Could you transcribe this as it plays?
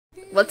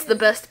What's the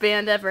best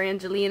band ever,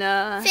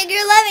 Angelina? Figure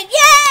 11.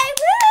 Yay!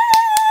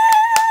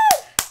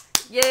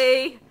 Woo!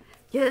 Yay!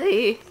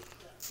 Yay!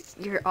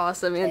 You're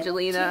awesome,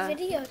 Angelina.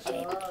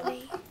 Videotape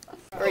me.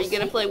 Are you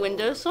gonna play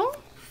Windows song?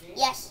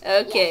 Yes.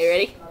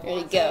 Okay, yes.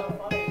 ready, go.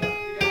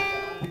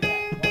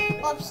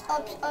 Oops,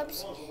 oops,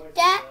 oops.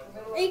 That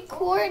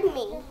record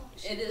me.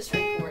 It is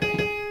recording.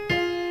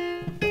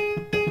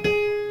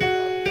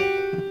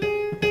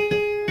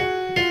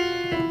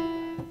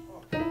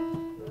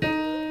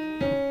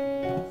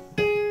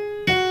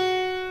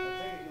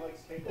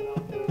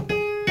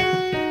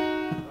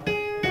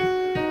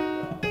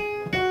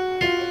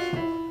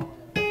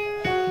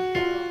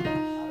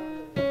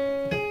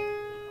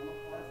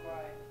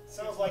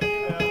 Sounds like you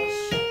know.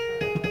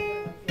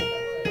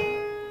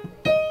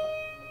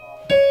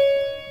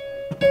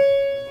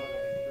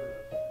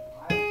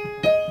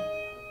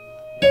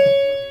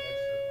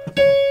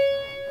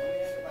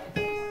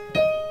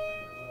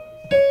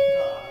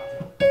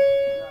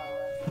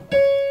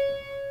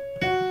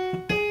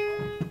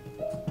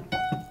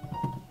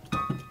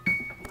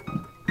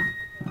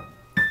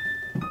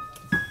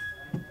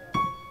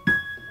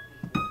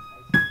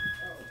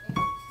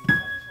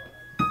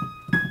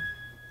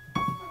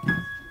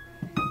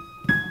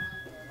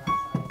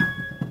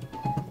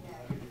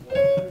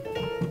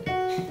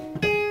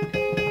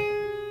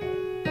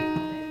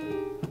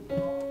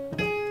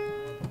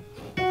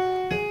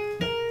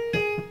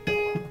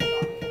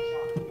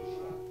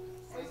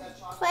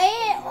 Play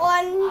it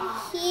on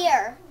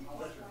here.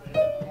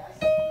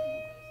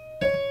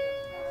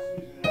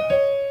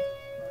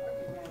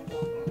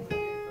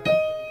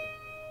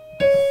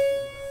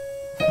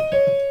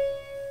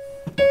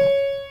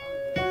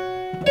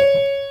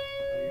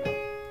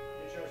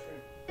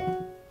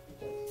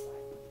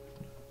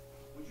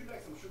 Would you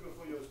like some sugar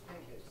for your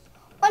pancakes?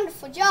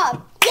 Wonderful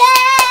job.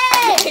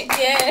 Yay!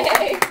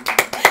 Yay!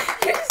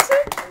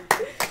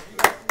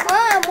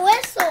 Mom,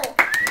 whistle.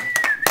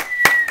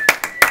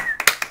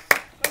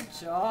 Good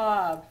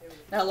job.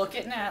 Now look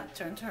at Nat.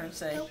 Turn,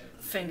 say,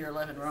 finger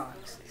 11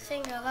 rocks.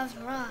 Finger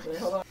 11 rocks. Wait,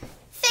 hold on.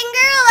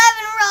 Finger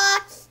 11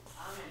 rocks.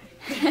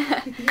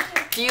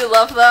 Do you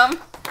love them?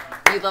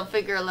 Do you love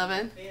Figure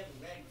 11?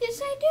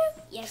 Yes, I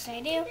do. Yes, I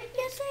do.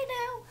 Yes, I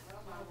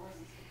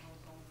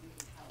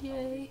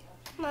Yay.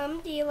 do.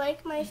 Mom, do you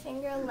like my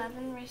finger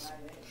 11 wrist?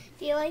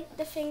 Do you like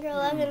the finger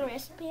 11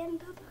 wristband,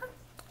 Papa?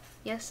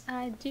 Yes,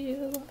 I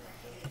do.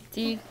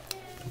 Do you?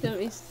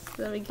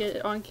 Let me get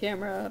it on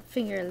camera.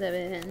 Finger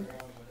 11.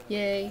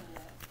 Yay.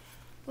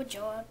 Good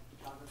job.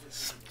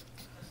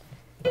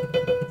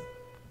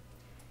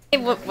 Hey,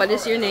 what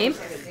is your name?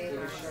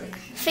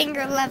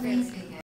 Finger 11.